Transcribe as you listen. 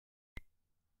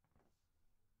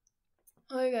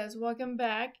Hi guys, welcome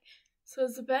back. So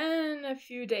it's been a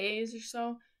few days or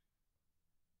so.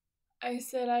 I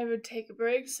said I would take a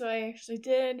break, so I actually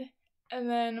did. And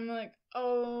then I'm like,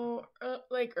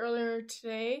 like earlier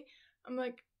today, I'm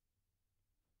like,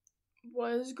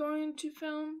 was going to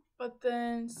film, but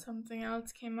then something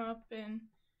else came up and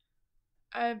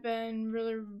I've been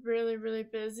really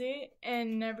busy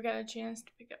and never got a chance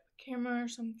to pick up the camera or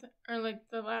something, or like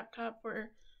the laptop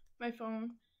or my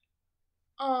phone.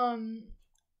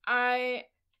 I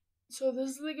So this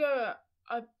is like a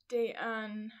update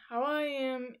on how I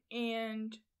am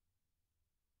and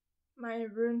my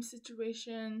room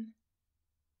situation,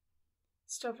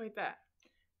 stuff like that.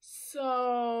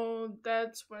 So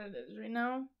that's what it is right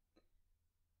now.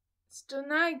 Still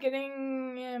not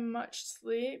getting much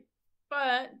sleep,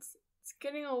 but it's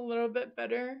getting a little bit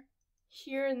better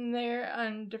here and there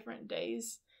on different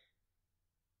days.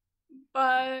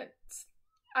 But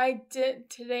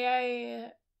today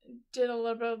I did a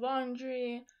little bit of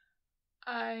laundry.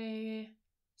 I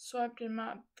swept and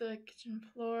mopped the kitchen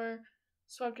floor,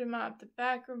 swept and mopped the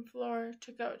back room floor,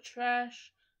 took out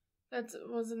trash that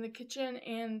was in the kitchen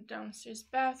and downstairs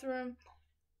bathroom.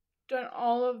 Done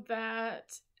all of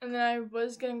that, and then I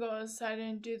was gonna go outside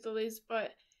and do the leaves,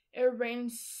 but it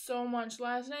rained so much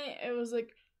last night. It was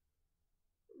like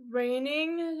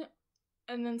raining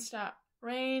and then stop,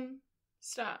 rain,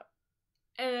 stop.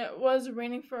 And it was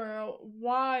raining for a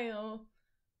while,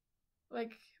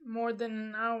 like more than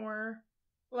an hour,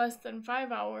 less than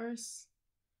 5 hours,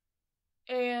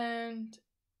 and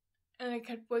it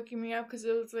kept waking me up because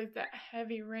it was like that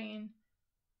heavy rain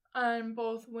on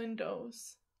both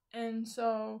windows, and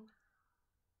so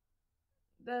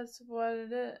that's what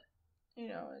it is.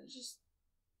 It's just.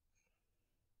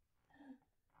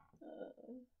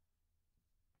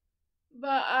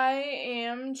 But I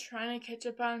am trying to catch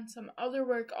up on some other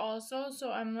work also,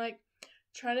 so I'm like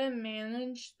trying to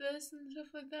manage this and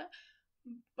stuff like that.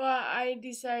 But I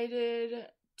decided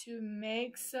to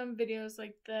make some videos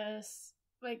like this,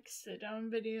 like sit down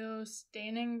videos,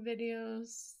 standing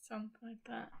videos, something like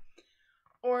that.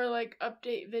 Or like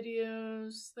update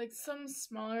videos, like some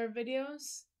smaller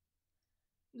videos.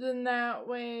 Then that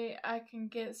way I can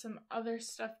get some other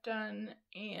stuff done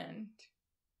and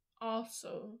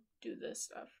also do this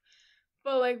stuff.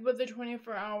 But like with the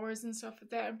 24 hours and stuff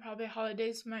like that, and probably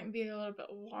holidays might be a little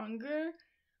bit longer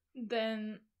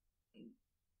than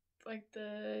like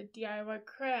the DIY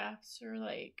crafts or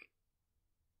like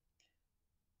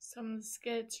some of the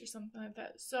skits or something like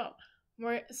that. So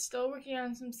we're still working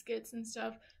on some skits and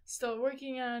stuff, still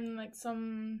working on like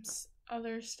some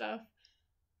other stuff.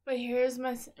 But here's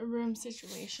my room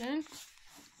situation.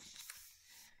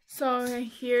 So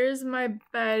here's my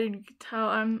bed. You can tell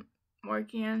I'm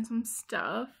working on some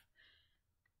stuff.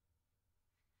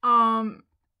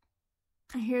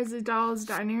 Here's the doll's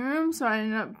dining room. So I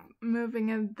ended up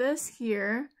moving this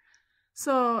here.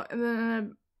 So and then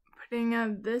I'm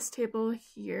putting this table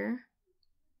here.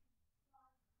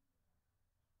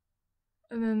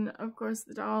 And then of course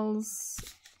the dolls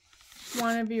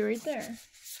want to be right there.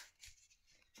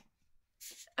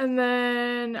 And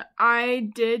then I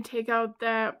did take out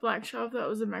that black shelf that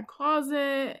was in my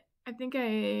closet. I think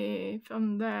I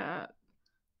filmed that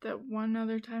one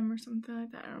other time or something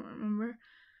like that. I don't remember.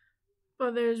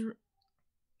 But there's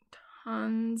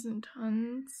tons and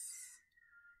tons.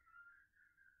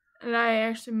 And I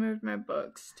actually moved my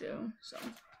books too, so.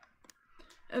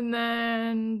 And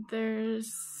then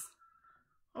there's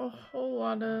a whole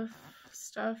lot of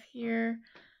stuff here.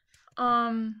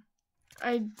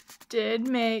 I did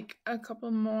make a couple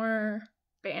more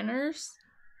banners.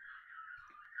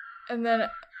 And then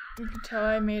you can tell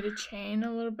I made a chain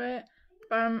a little bit,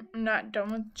 but I'm not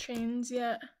done with chains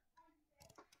yet.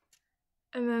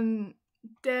 And then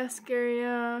desk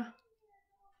area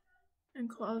and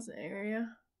closet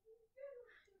area.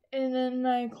 And in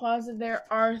my closet there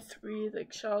are 3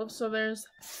 like shelves. So there's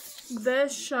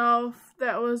this shelf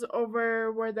that was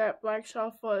over where that black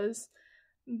shelf was.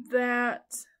 That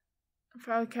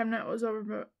file cabinet was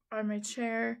over by my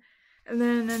chair. And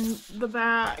then in the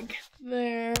back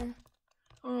there,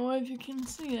 I don't know if you can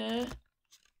see it,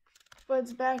 but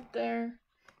it's back there,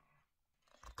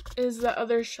 is the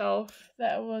other shelf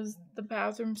that was the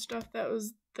bathroom stuff, that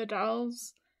was the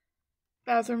dolls'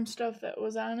 bathroom stuff that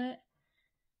was on it.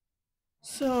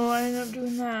 So I ended up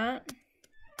doing that.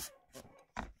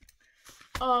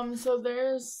 So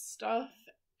there's stuff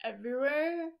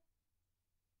everywhere.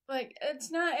 Like,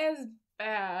 it's not as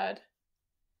bad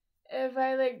if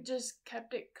I like just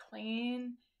kept it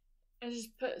clean and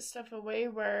just put stuff away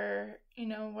where,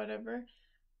 whatever.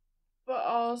 But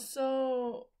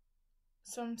also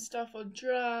some stuff will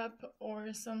drop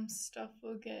or some stuff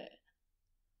will get,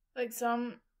 like,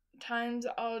 sometimes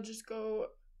I'll just go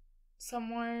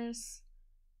somewhere,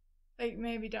 like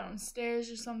maybe downstairs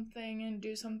or something, and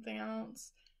do something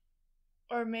else.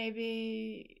 Or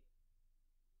maybe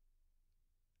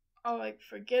I'll like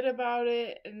forget about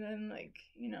it, and then, like,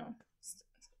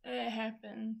 it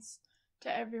happens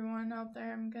to everyone out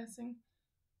there, I'm guessing.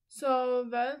 So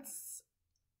that's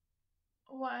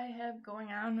what I have going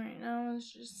on right now,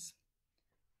 is just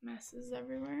messes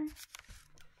everywhere.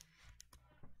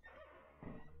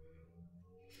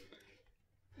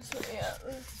 So yeah,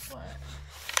 that's what.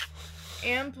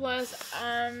 And plus,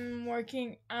 I'm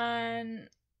working on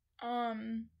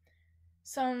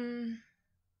some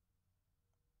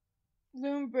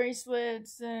loom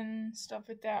bracelets and stuff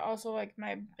like that. Also, like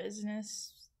my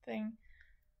business thing.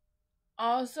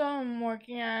 Also, I'm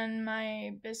working on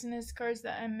my business cards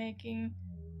that I'm making.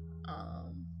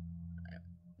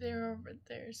 They're over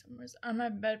there somewhere on my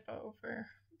bed, but over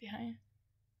behind.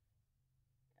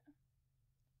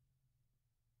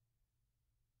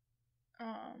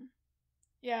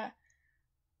 Yeah.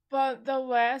 But the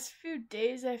last few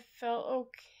days I felt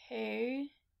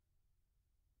okay.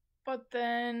 But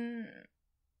then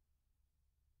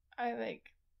I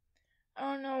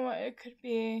don't know what it could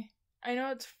be. I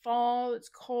know it's fall, it's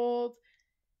cold.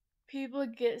 People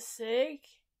get sick,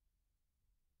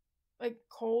 like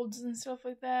colds and stuff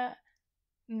like that.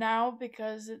 Now,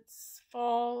 because it's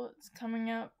fall, it's coming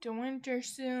up to winter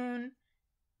soon.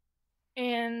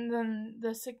 And then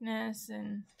the sickness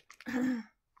and,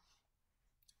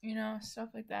 stuff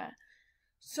like that.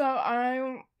 So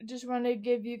I just want to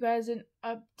give you guys an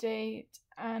update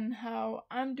on how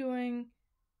I'm doing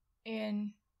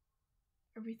and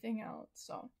everything else.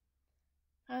 So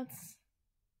that's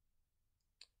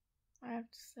what I have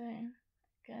to say,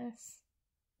 I guess.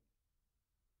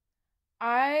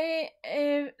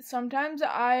 Sometimes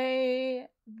I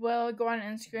will go on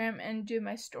Instagram and do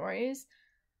my stories,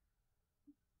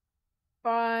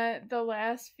 but the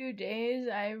last few days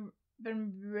I've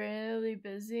been really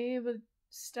busy with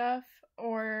stuff,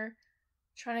 or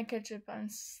trying to catch up on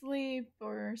sleep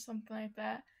or something like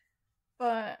that.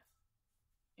 But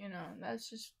that's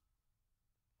just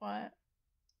what.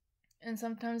 And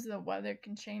sometimes the weather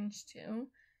can change too,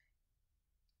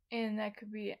 and that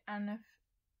could be on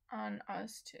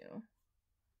us too.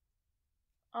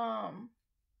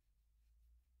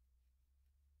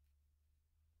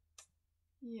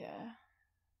 Yeah.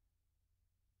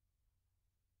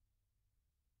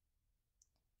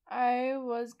 I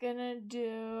was gonna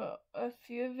do a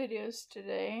few videos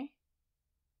today,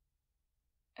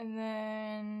 and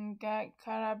then got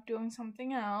caught up doing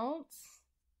something else.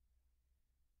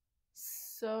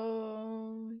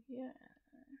 So, yeah.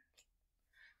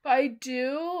 But I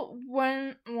do,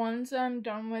 once I'm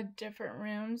done with different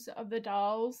rooms of the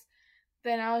dolls,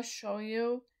 then I'll show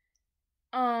you.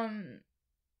 And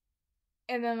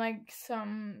then, like,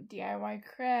 some DIY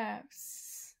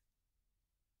crafts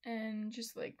and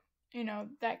just, like,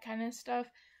 that kind of stuff.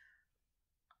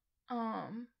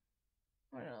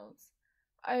 What else?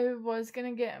 I was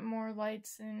gonna get more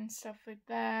lights and stuff like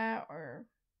that, or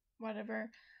whatever.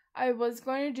 I was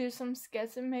going to do some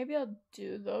sketches, and maybe I'll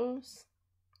do those.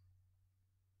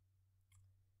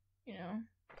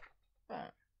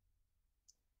 But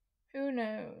who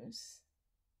knows?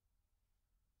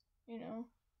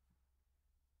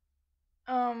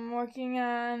 Working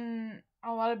on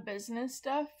a lot of business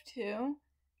stuff too,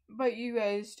 but you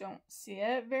guys don't see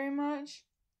it very much.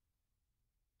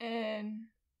 And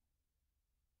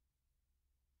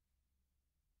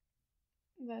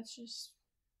that's just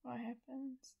what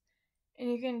happens.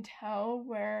 And you can tell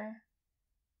where,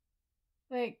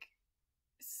 like,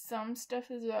 some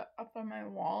stuff is up on my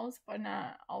walls, but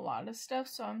not a lot of stuff,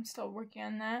 so I'm still working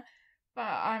on that. But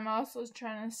I'm also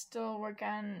trying to still work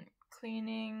on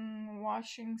cleaning,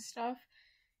 washing stuff.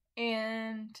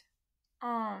 And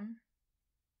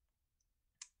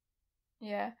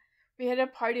yeah, we had a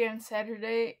party on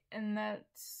Saturday, and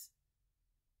that's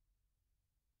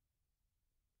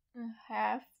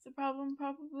half the problem,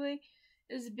 probably,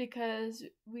 is because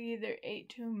we either ate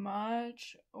too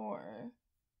much or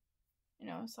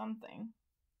something.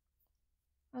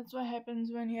 That's what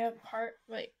happens when you have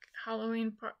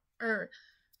Halloween or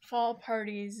fall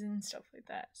parties and stuff like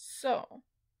that. So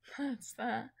that's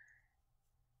that.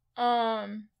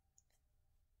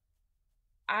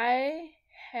 I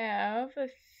have a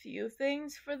few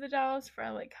things for the dolls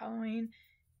for like Halloween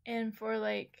and for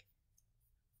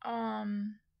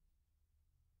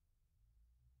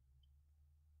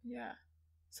yeah,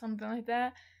 something like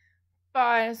that. But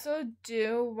I also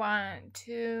do want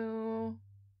to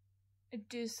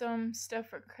do some stuff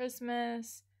for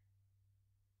Christmas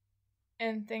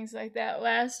and things like that.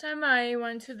 Last time I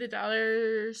went to the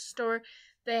dollar store,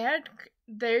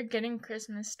 they're getting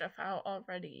Christmas stuff out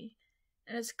already.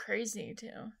 And it's crazy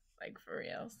too, like for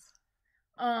reals.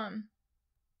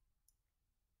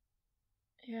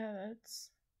 Yeah, that's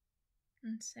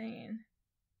insane.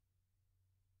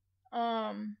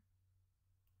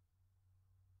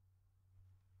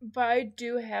 But I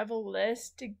do have a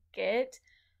list to get.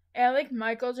 At like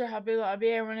Michael's or Hobby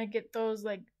Lobby, I want to get those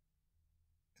like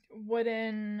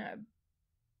wooden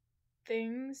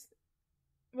things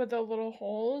with the little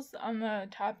holes on the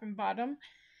top and bottom,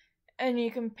 and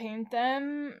you can paint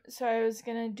them. So I was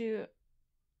gonna do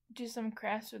some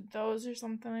crafts with those or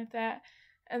something like that,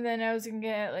 and then I was gonna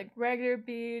get like regular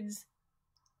beads,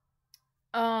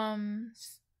 yarn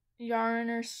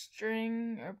or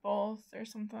string or both or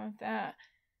something like that.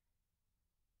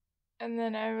 And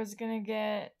then I was gonna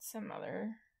get some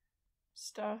other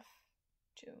stuff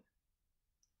too.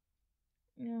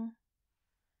 You know.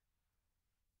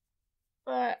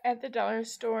 But at the dollar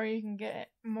store you can get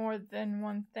more than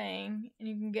one thing, and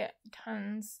you can get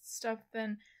tons of stuff.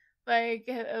 Then like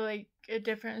a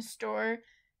different store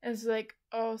is like,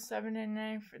 oh,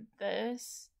 $7.99 for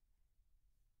this.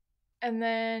 And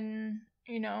then,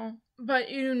 you know, but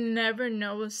you never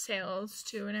know with sales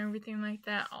too and everything like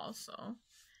that also.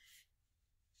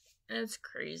 And it's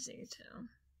crazy too.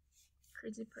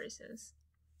 Crazy prices.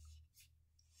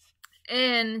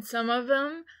 And some of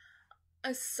the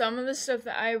stuff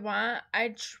that I want,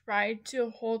 I try to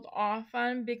hold off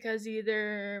on because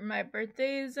either my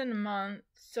birthday is in a month,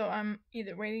 so I'm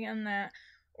either waiting on that,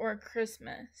 or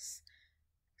Christmas.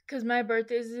 Because my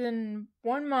birthday is in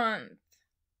 1 month.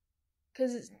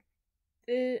 Because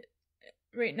it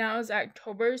right now is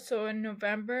October, so in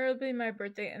November it'll be my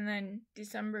birthday, and then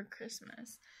December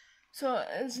Christmas. So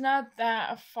it's not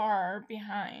that far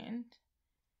behind.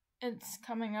 It's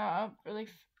coming up really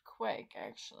quick,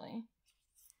 actually.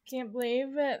 Can't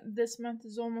believe it. This month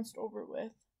is almost over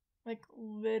with. Like,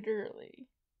 literally.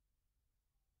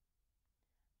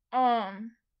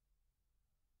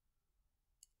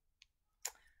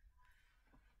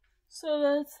 So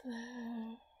that's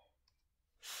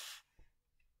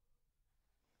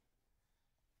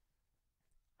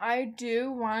I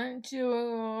do want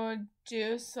to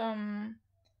do some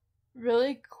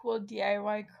really cool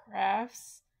DIY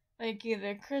crafts, like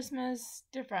either Christmas,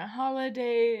 different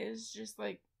holidays, just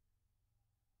like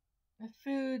the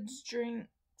foods,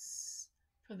 drinks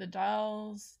for the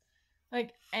dolls,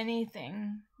 like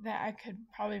anything that I could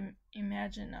probably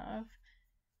imagine of.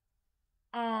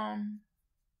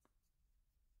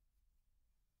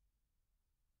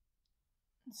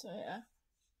 So yeah.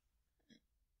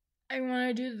 I want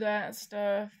to do that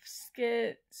stuff,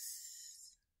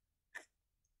 skits.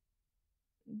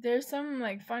 There's some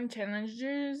like fun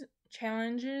challenges,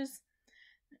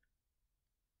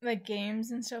 like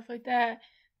games and stuff like that.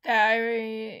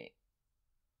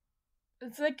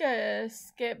 It's like a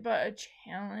skit but a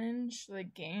challenge,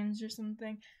 like games or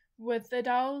something with the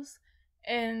dolls.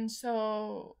 And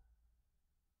so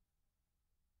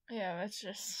yeah, that's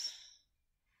just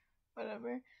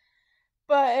whatever.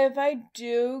 But if I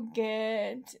do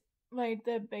get like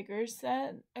the bigger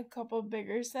set, a couple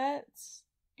bigger sets,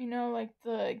 you know, like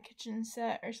the kitchen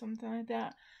set or something like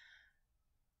that,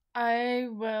 I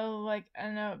will like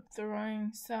end up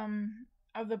throwing some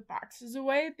of the boxes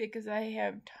away because I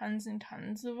have tons and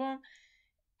tons of them,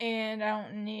 and I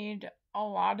don't need a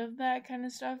lot of that kind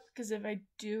of stuff. Because if I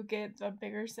do get the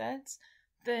bigger sets,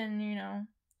 then, you know,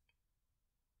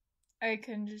 I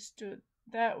can just do it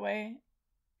that way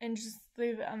and just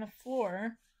leave it on the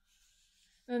floor.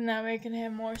 Then that way I can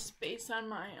have more space on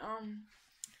my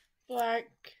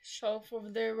black shelf over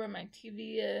there where my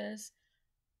TV is,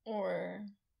 or,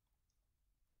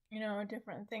 you know,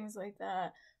 different things like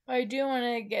that. But I do want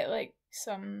to get like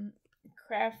some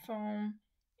craft foam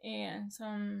and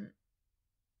some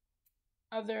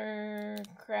other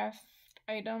craft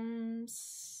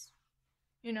items,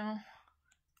 you know.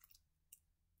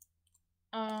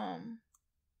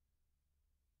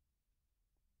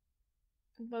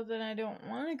 But then I don't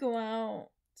want to go out,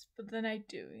 but then I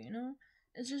do, you know?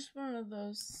 It's just one of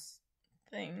those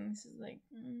things, like,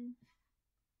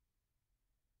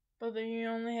 but then you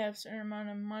only have a certain amount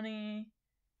of money.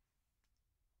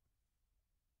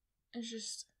 It's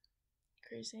just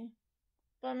crazy.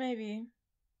 But maybe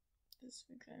this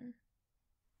weekend.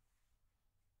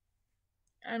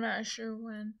 I'm not sure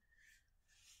when.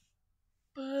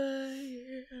 But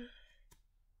yeah.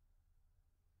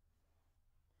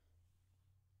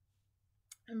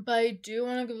 But I do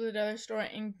want to go to the dollar store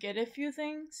and get a few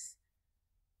things.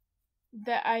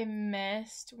 that I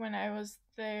missed when I was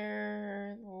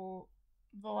there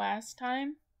the last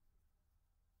time.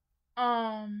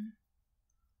 And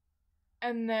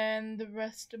then the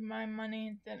rest of my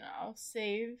money, then I'll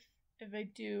save if I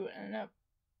do end up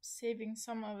saving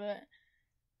some of it.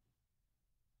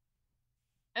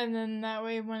 And then that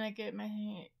way, when I get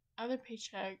my other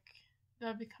paycheck,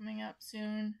 that'll be coming up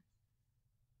soon.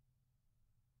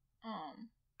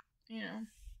 You know,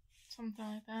 something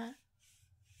like that.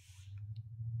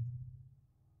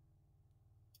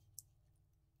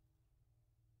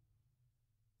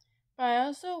 But I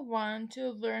also want to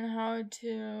learn how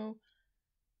to.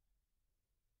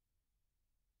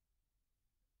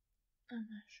 I'm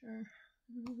not sure.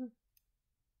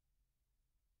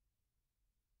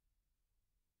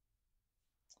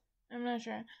 I'm not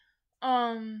sure.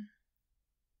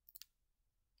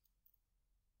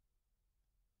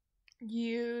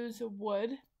 Use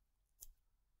wood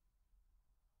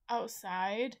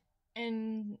outside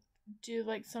and do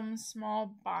like some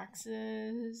small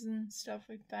boxes and stuff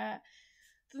like that.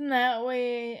 Then that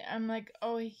way I'm like,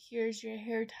 oh, here's your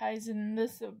hair ties and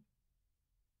this,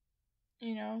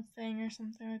 thing or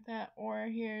something like that. Or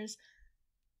here's,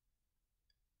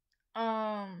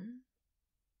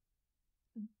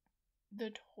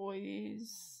 the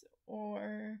toys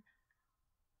or,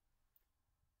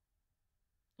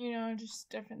 just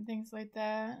different things like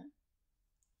that.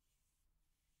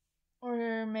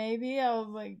 Or maybe I'll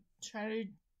like try to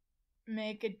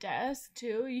make a desk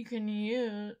too. You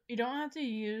don't have to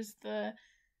use the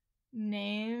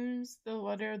names, the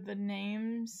letter of the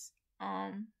names,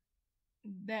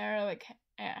 that are like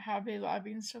at Hobby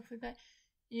Lobby and stuff like that.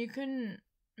 You can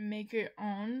make your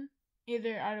own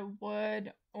either out of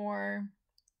wood or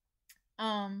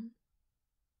out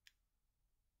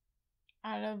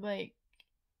of like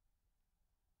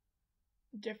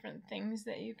different things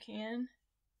that you can.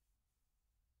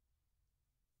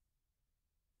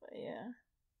 But yeah,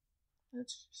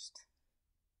 that's just.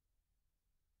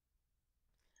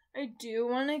 I do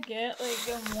want to get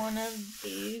like one of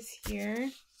these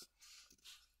here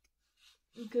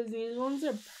because these ones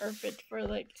are perfect for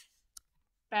like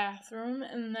bathroom,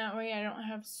 and that way I don't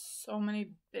have so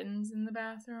many bins in the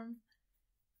bathroom.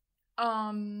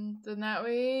 Then that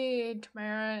way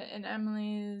Tamara and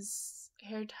Emily's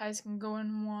hair ties can go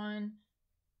in one.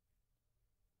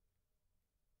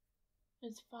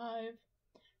 It's 5.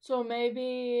 So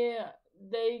maybe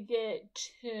they get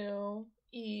 2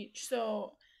 each.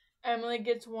 So Emily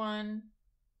gets 1.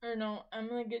 Or no,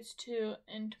 Emily gets 2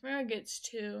 and Tamara gets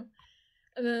 2.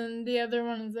 And then the other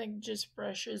one is like just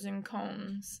brushes and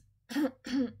combs.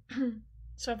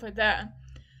 Stuff like that.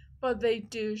 But they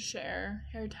do share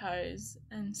hair ties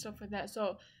and stuff like that.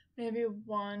 So maybe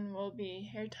one will be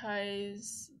hair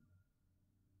ties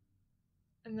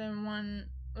and then one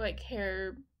like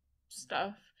hair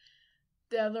stuff.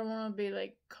 The other one will be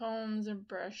like combs and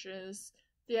brushes.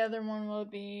 The other one will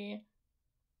be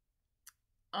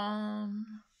I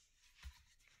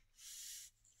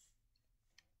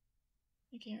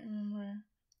can't remember.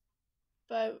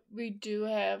 But we do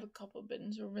have a couple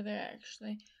bins over there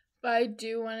actually. But I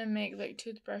do want to make like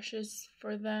toothbrushes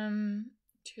for them,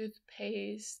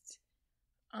 toothpaste,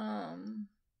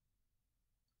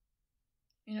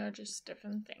 just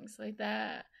different things like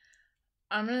that.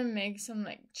 I'm gonna make some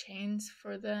like chains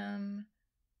for them.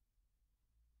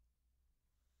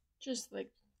 Just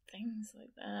like things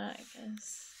like that, I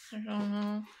guess. I don't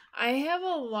know. I have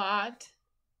a lot.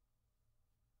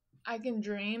 I can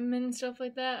dream and stuff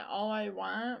like that all I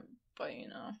want, but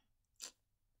yeah.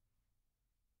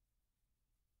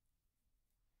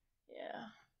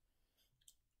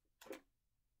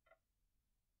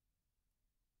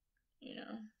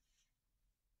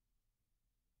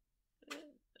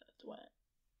 That's what.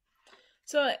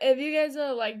 So if you guys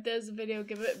like this video,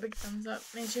 give it a big thumbs up.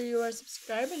 Make sure you are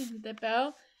subscribed and hit the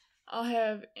bell. I'll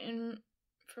have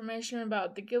information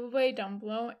about the giveaway down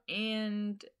below,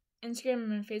 and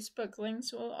Instagram and Facebook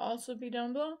links will also be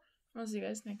down below. I'll see you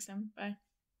guys next time. Bye.